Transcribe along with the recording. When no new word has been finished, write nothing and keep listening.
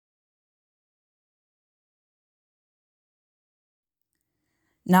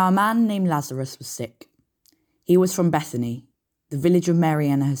Now a man named Lazarus was sick. He was from Bethany, the village of Mary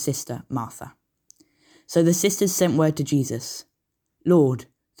and her sister Martha. So the sisters sent word to Jesus, "Lord,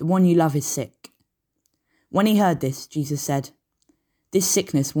 the one you love is sick." When he heard this, Jesus said, "This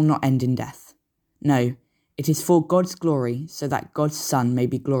sickness will not end in death. No, it is for God's glory, so that God's Son may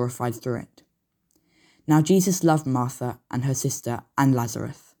be glorified through it." Now Jesus loved Martha and her sister and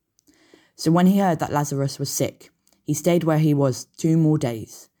Lazarus. So when he heard that Lazarus was sick, he stayed where he was 2 more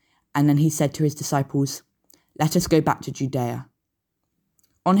days, and then he said to his disciples, "Let us go back to Judea."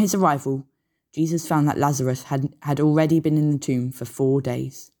 On his arrival, Jesus found that Lazarus had already been in the tomb for 4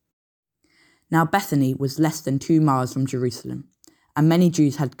 days. Now Bethany was less than 2 miles from Jerusalem, and many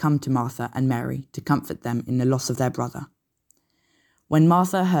Jews had come to Martha and Mary to comfort them in the loss of their brother. When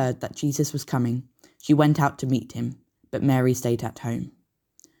Martha heard that Jesus was coming, she went out to meet him, but Mary stayed at home.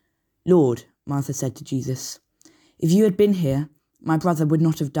 "Lord," Martha said to Jesus, "if you had been here, my brother would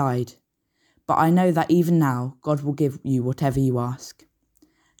not have died. But I know that even now God will give you whatever you ask."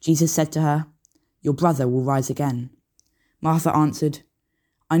 Jesus said to her, "Your brother will rise again." Martha answered,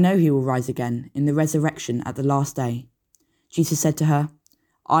 "I know he will rise again in the resurrection at the last day." Jesus said to her,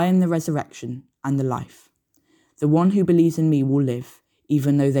 "I am the resurrection and the life. The one who believes in me will live,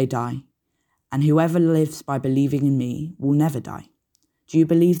 even though they die. And whoever lives by believing in me will never die. Do you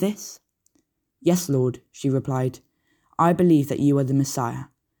believe this?" "Yes, Lord," she replied. "I believe that you are the Messiah,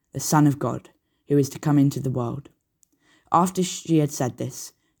 the Son of God, who is to come into the world." After she had said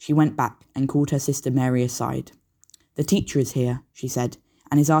this, she went back and called her sister Mary aside. "The teacher is here," she said,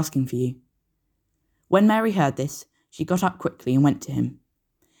 "and is asking for you." When Mary heard this, she got up quickly and went to him.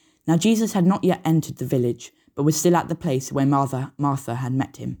 Now Jesus had not yet entered the village, but was still at the place where Martha had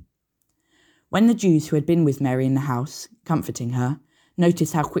met him. When the Jews who had been with Mary in the house, comforting her,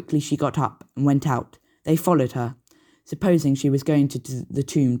 noticed how quickly she got up and went out, they followed her, supposing she was going to the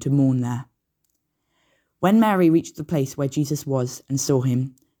tomb to mourn there. When Mary reached the place where Jesus was and saw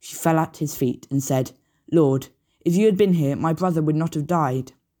him, she fell at his feet and said, "Lord, if you had been here, my brother would not have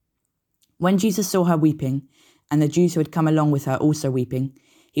died." When Jesus saw her weeping, and the Jews who had come along with her also weeping,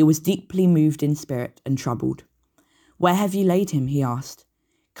 he was deeply moved in spirit and troubled. "Where have you laid him?" he asked.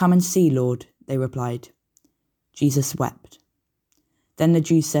 "Come and see, Lord," they replied. Jesus wept. Then the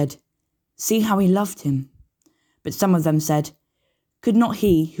Jews said, "See how he loved him." But some of them said, "Could not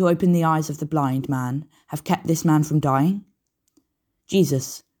he who opened the eyes of the blind man have kept this man from dying?"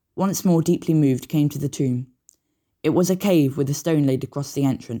 Jesus, once more deeply moved, came to the tomb. It was a cave with a stone laid across the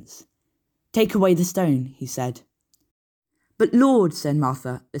entrance. "Take away the stone," he said. "But Lord," said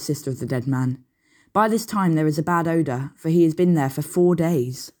Martha, the sister of the dead man, "by this time there is a bad odour, for he has been there for 4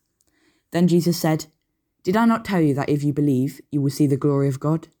 days." Then Jesus said, "Did I not tell you that if you believe, you will see the glory of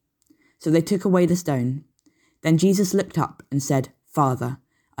God?" So they took away the stone. Then Jesus looked up and said, "Father,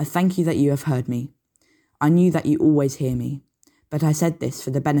 I thank you that you have heard me. I knew that you always hear me, but I said this for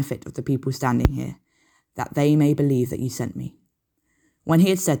the benefit of the people standing here, that they may believe that you sent me." When he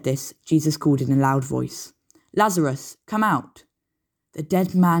had said this, Jesus called in a loud voice, "Lazarus, come out." The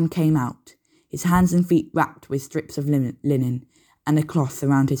dead man came out, his hands and feet wrapped with strips of linen and a cloth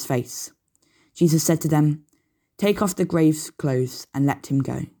around his face. Jesus said to them, "Take off the grave clothes and let him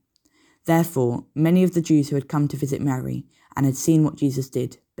go." Therefore, many of the Jews who had come to visit Mary and had seen what Jesus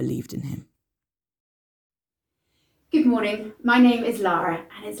did believed in him. Good morning, my name is Lara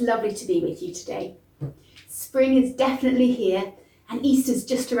and it's lovely to be with you today. Spring is definitely here and Easter's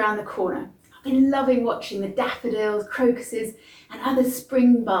just around the corner. I've been loving watching the daffodils, crocuses and other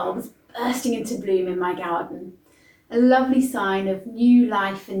spring bulbs bursting into bloom in my garden. A lovely sign of new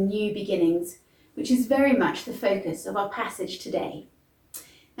life and new beginnings, which is very much the focus of our passage today.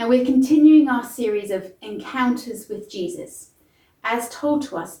 Now we're continuing our series of encounters with Jesus, as told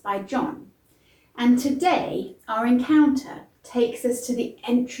to us by John. And today our encounter takes us to the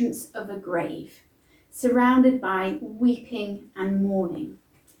entrance of a grave, surrounded by weeping and mourning.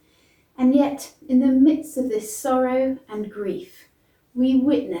 And yet, in the midst of this sorrow and grief, we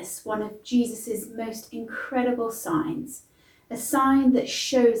witness one of Jesus' most incredible signs, a sign that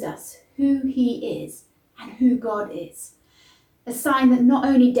shows us who he is and who God is. A sign that not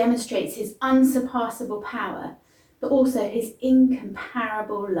only demonstrates his unsurpassable power, but also his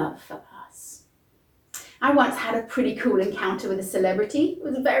incomparable love for us. I once had a pretty cool encounter with a celebrity. It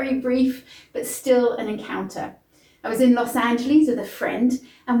was very brief, but still an encounter. I was in Los Angeles with a friend,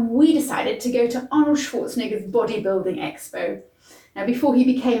 and we decided to go to Arnold Schwarzenegger's bodybuilding expo. Now, before he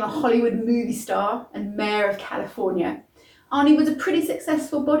became a Hollywood movie star and mayor of California, Arnie was a pretty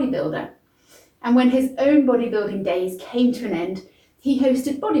successful bodybuilder. And when his own bodybuilding days came to an end, he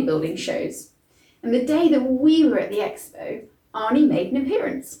hosted bodybuilding shows. And the day that we were at the expo, Arnie made an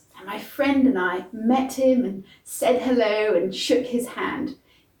appearance, and my friend and I met him and said hello and shook his hand.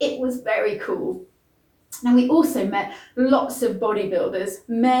 It was very cool. Now, we also met lots of bodybuilders,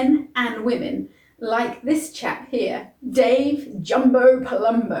 men and women, like this chap here, Dave Jumbo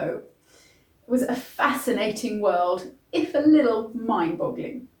Palumbo. It was a fascinating world, if a little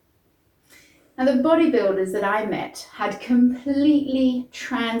mind-boggling. Now, the bodybuilders that I met had completely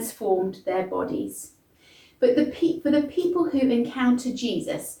transformed their bodies. But for the people who encounter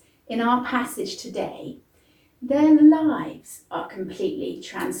Jesus in our passage today, their lives are completely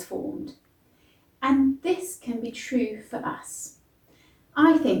transformed. And this can be true for us.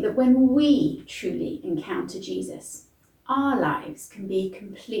 I think that when we truly encounter Jesus, our lives can be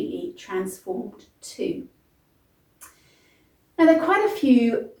completely transformed too. Now, there are quite a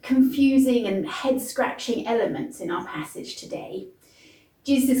few confusing and head-scratching elements in our passage today.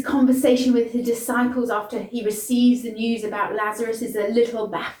 Jesus' conversation with his disciples after he receives the news about Lazarus is a little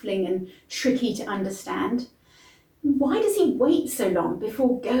baffling and tricky to understand. Why does he wait so long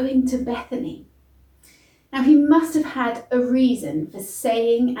before going to Bethany? Now, he must have had a reason for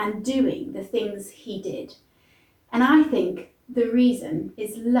saying and doing the things he did. And I think the reason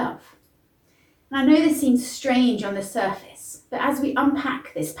is love. And I know this seems strange on the surface, but as we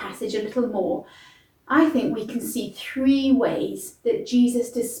unpack this passage a little more, I think we can see 3 ways that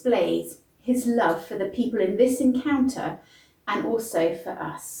Jesus displays his love for the people in this encounter and also for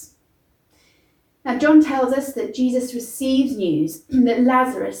us. Now, John tells us that Jesus receives news that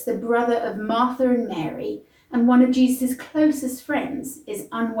Lazarus, the brother of Martha and Mary, and one of Jesus' closest friends, is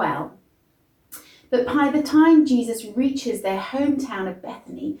unwell. But by the time Jesus reaches their hometown of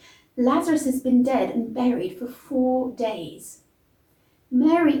Bethany, Lazarus has been dead and buried for 4 days.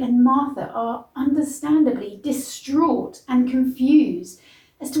 Mary and Martha are understandably distraught and confused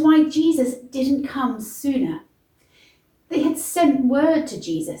as to why Jesus didn't come sooner. They had sent word to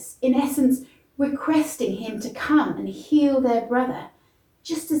Jesus, in essence, requesting him to come and heal their brother,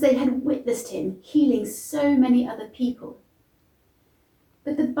 just as they had witnessed him healing so many other people.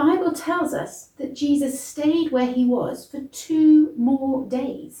 But the Bible tells us that Jesus stayed where he was for 2 more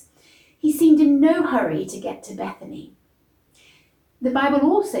days. He seemed in no hurry to get to Bethany. The Bible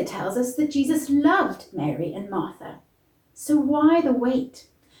also tells us that Jesus loved Mary and Martha. So why the wait?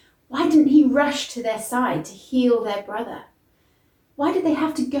 Why didn't he rush to their side to heal their brother? Why did they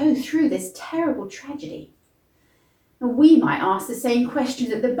have to go through this terrible tragedy? And we might ask the same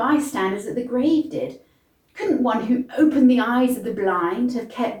question that the bystanders at the grave did. Couldn't one who opened the eyes of the blind have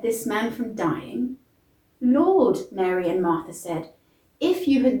kept this man from dying? Lord, Mary and Martha said, if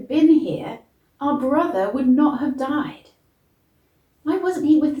you had been here, our brother would not have died. Why wasn't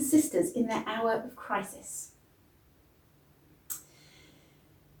he with the sisters in their hour of crisis?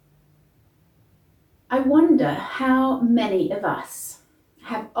 I wonder how many of us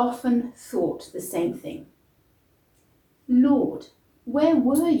have often thought the same thing. Lord, where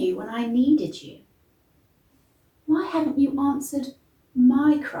were you when I needed you? Why haven't you answered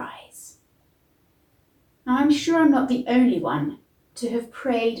my cries? Now, I'm sure I'm not the only one to have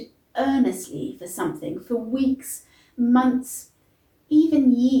prayed earnestly for something for weeks, months,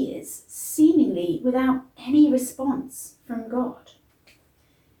 even years, seemingly without any response from God.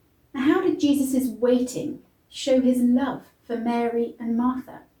 Now, how did Jesus' waiting show his love for Mary and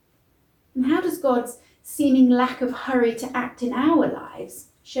Martha? And how does God's seeming lack of hurry to act in our lives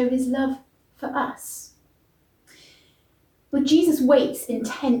show his love for us? Well, Jesus waits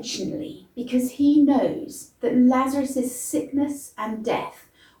intentionally because he knows that Lazarus' sickness and death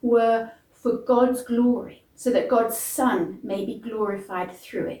were for God's glory, so that God's Son may be glorified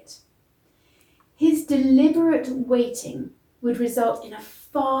through it. His deliberate waiting would result in a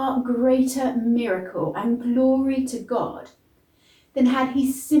far greater miracle and glory to God than had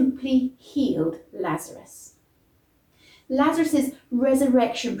he simply healed Lazarus. Lazarus'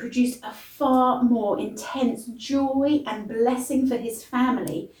 resurrection produced a far more intense joy and blessing for his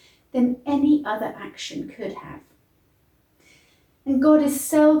family than any other action could have. And God is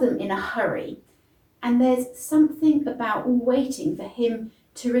seldom in a hurry, and there's something about waiting for him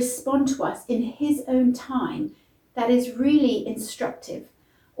to respond to us in his own time that is really instructive,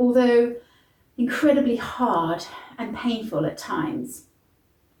 although incredibly hard and painful at times.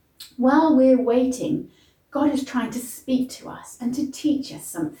 While we're waiting, God is trying to speak to us and to teach us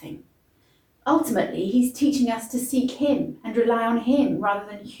something. Ultimately, he's teaching us to seek him and rely on him rather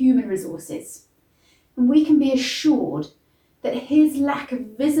than human resources. And we can be assured that his lack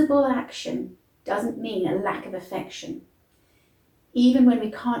of visible action doesn't mean a lack of affection. Even when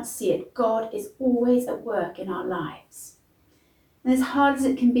we can't see it, God is always at work in our lives. And as hard as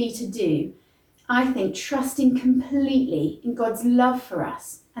it can be to do, I think trusting completely in God's love for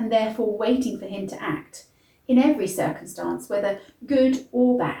us and therefore waiting for him to act in every circumstance, whether good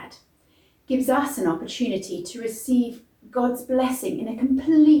or bad, gives us an opportunity to receive God's blessing in a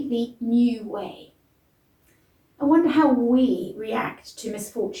completely new way. I wonder how we react to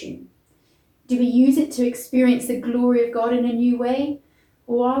misfortune. Do we use it to experience the glory of God in a new way?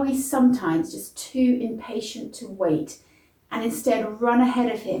 Or are we sometimes just too impatient to wait and instead run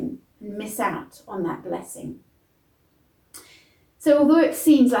ahead of him and miss out on that blessing? So although it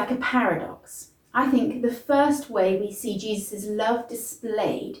seems like a paradox, I think the first way we see Jesus' love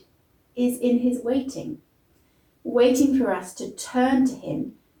displayed is in his waiting for us to turn to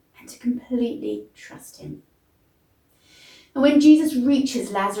him and to completely trust him. And when Jesus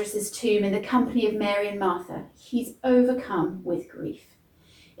reaches Lazarus' tomb in the company of Mary and Martha, he's overcome with grief.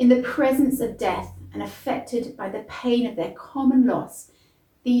 In the presence of death and affected by the pain of their common loss,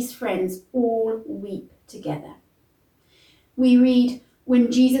 these friends all weep together. We read, when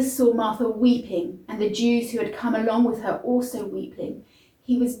Jesus saw Martha weeping and the Jews who had come along with her also weeping,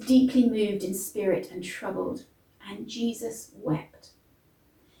 he was deeply moved in spirit and troubled, and Jesus wept.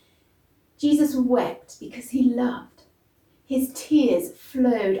 Jesus wept because he loved. His tears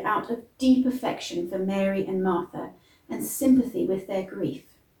flowed out of deep affection for Mary and Martha and sympathy with their grief.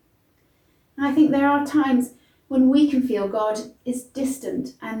 And I think there are times when we can feel God is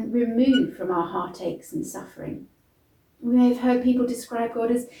distant and removed from our heartaches and suffering. We may have heard people describe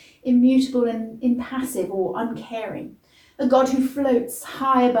God as immutable and impassive or uncaring, a God who floats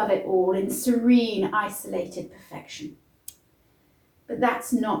high above it all in serene, isolated perfection. But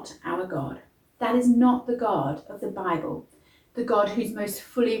that's not our God. That is not the God of the Bible, the God who's most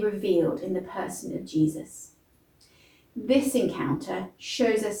fully revealed in the person of Jesus. This encounter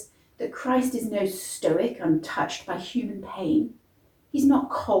shows us that Christ is no stoic, untouched by human pain. He's not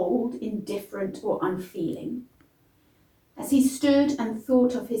cold, indifferent, or unfeeling. As he stood and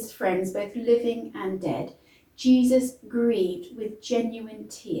thought of his friends, both living and dead, Jesus grieved with genuine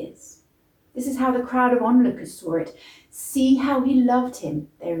tears. This is how the crowd of onlookers saw it. See how he loved him,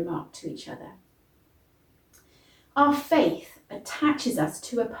 they remarked to each other. Our faith attaches us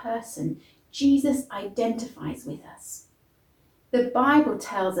to a person. Jesus identifies with us. The Bible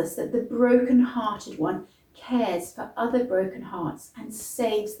tells us that the broken-hearted one cares for other broken hearts and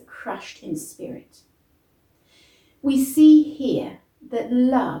saves the crushed in spirit. We see here that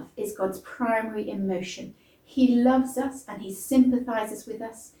love is God's primary emotion. He loves us and he sympathizes with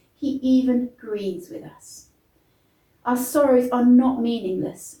us. He even grieves with us. Our sorrows are not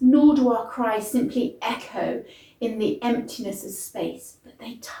meaningless, nor do our cries simply echo in the emptiness of space, but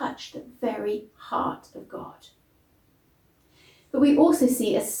they touch the very heart of God. But we also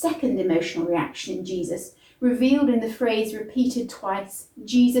see a second emotional reaction in Jesus, revealed in the phrase repeated twice,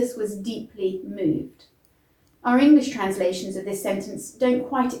 Jesus was deeply moved. Our English translations of this sentence don't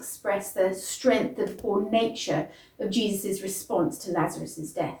quite express the strength or nature of Jesus' response to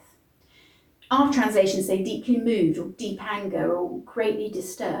Lazarus' death. Our translations say deeply moved or deep anger or greatly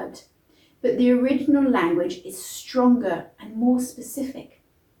disturbed, but the original language is stronger and more specific.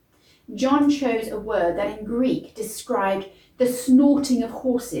 John chose a word that in Greek described the snorting of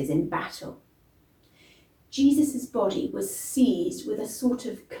horses in battle. Jesus' body was seized with a sort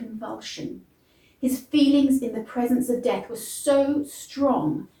of convulsion. His feelings in the presence of death were so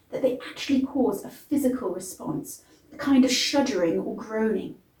strong that they actually caused a physical response, a kind of shuddering or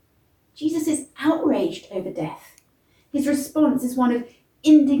groaning. Jesus is outraged over death. His response is one of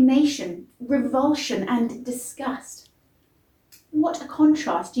indignation, revulsion, and disgust. What a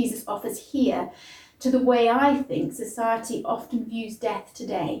contrast Jesus offers here to the way I think society often views death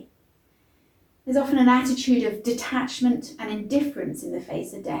today. There's often an attitude of detachment and indifference in the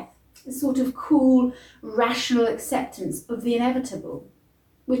face of death, a sort of cool, rational acceptance of the inevitable.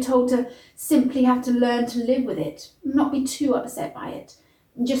 We're told to simply have to learn to live with it, not be too upset by it,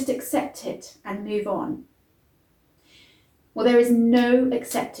 just accept it and move on. Well, there is no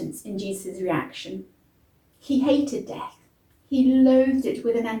acceptance in Jesus' reaction. He hated death. He loathed it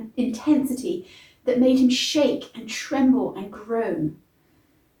with an intensity that made him shake and tremble and groan.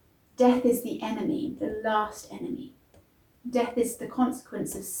 Death is the enemy, the last enemy. Death is the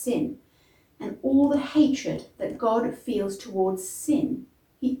consequence of sin, and all the hatred that God feels towards sin,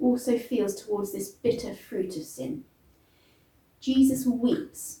 he also feels towards this bitter fruit of sin. Jesus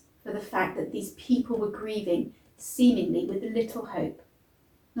weeps for the fact that these people were grieving seemingly with little hope,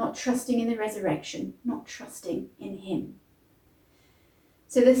 not trusting in the resurrection, not trusting in him.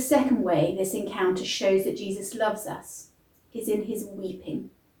 So the second way this encounter shows that Jesus loves us is in his weeping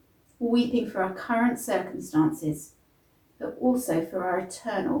for our current circumstances, but also for our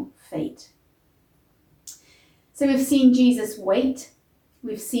eternal fate. So we've seen Jesus wait,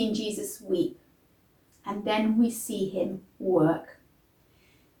 we've seen Jesus weep, and then we see him work.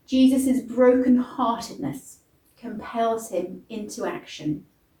 Jesus' broken-heartedness compels him into action.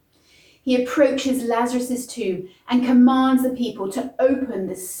 He approaches Lazarus' tomb and commands the people to open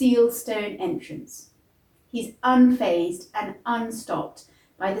the sealed stone entrance. He's unfazed and unstopped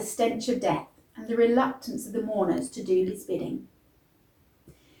by the stench of death and the reluctance of the mourners to do his bidding.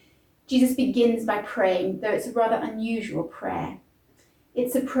 Jesus begins by praying, though it's a rather unusual prayer.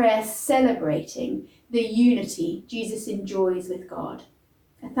 It's a prayer celebrating the unity Jesus enjoys with God,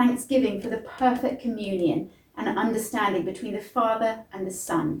 a thanksgiving for the perfect communion and understanding between the Father and the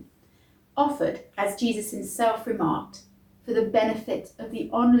Son, offered, as Jesus himself remarked, for the benefit of the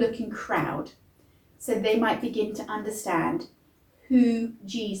onlooking crowd, so they might begin to understand who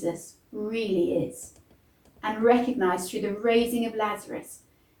Jesus really is and recognize through the raising of Lazarus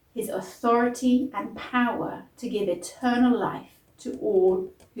his authority and power to give eternal life to all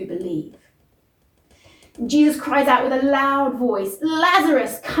who believe. And Jesus cries out with a loud voice,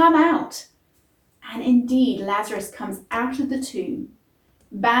 "Lazarus, come out!" And indeed, Lazarus comes out of the tomb,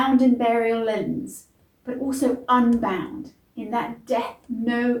 bound in burial linens, but also unbound, in that death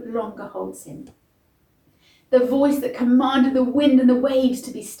no longer holds him. The voice that commanded the wind and the waves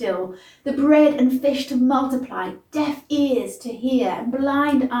to be still, the bread and fish to multiply, deaf ears to hear and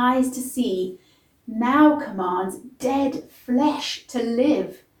blind eyes to see, now commands dead flesh to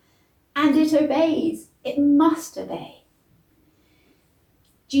live. And it obeys. It must obey.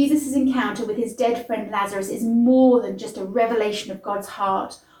 Jesus' encounter with his dead friend Lazarus is more than just a revelation of God's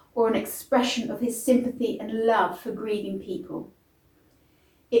heart or an expression of his sympathy and love for grieving people.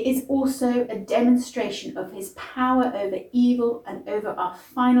 It is also a demonstration of his power over evil and over our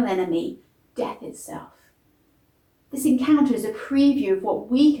final enemy, death itself. This encounter is a preview of what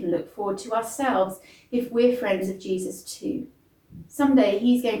we can look forward to ourselves if we're friends of Jesus too. Someday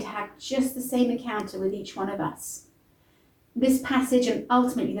he's going to have just the same encounter with each one of us. This passage, and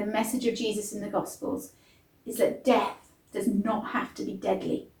ultimately the message of Jesus in the Gospels, is that death does not have to be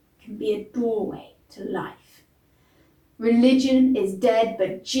deadly. It can be a doorway to life. Religion is dead,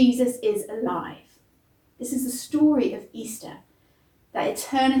 but Jesus is alive. This is the story of Easter, that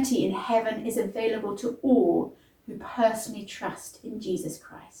eternity in heaven is available to all who personally trust in Jesus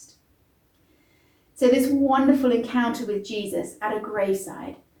Christ. So this wonderful encounter with Jesus at a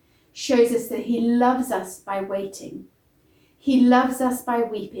graveside shows us that he loves us by waiting. He loves us by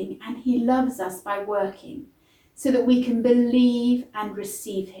weeping, and he loves us by working, so that we can believe and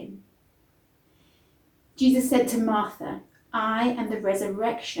receive him. Jesus said to Martha, "I am the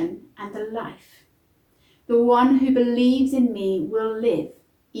resurrection and the life. The one who believes in me will live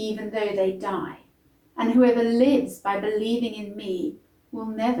even though they die, and whoever lives by believing in me will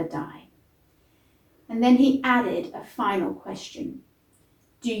never die." And then he added a final question.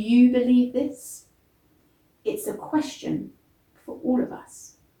 Do you believe this? It's a question for all of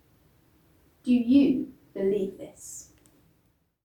us. Do you believe this?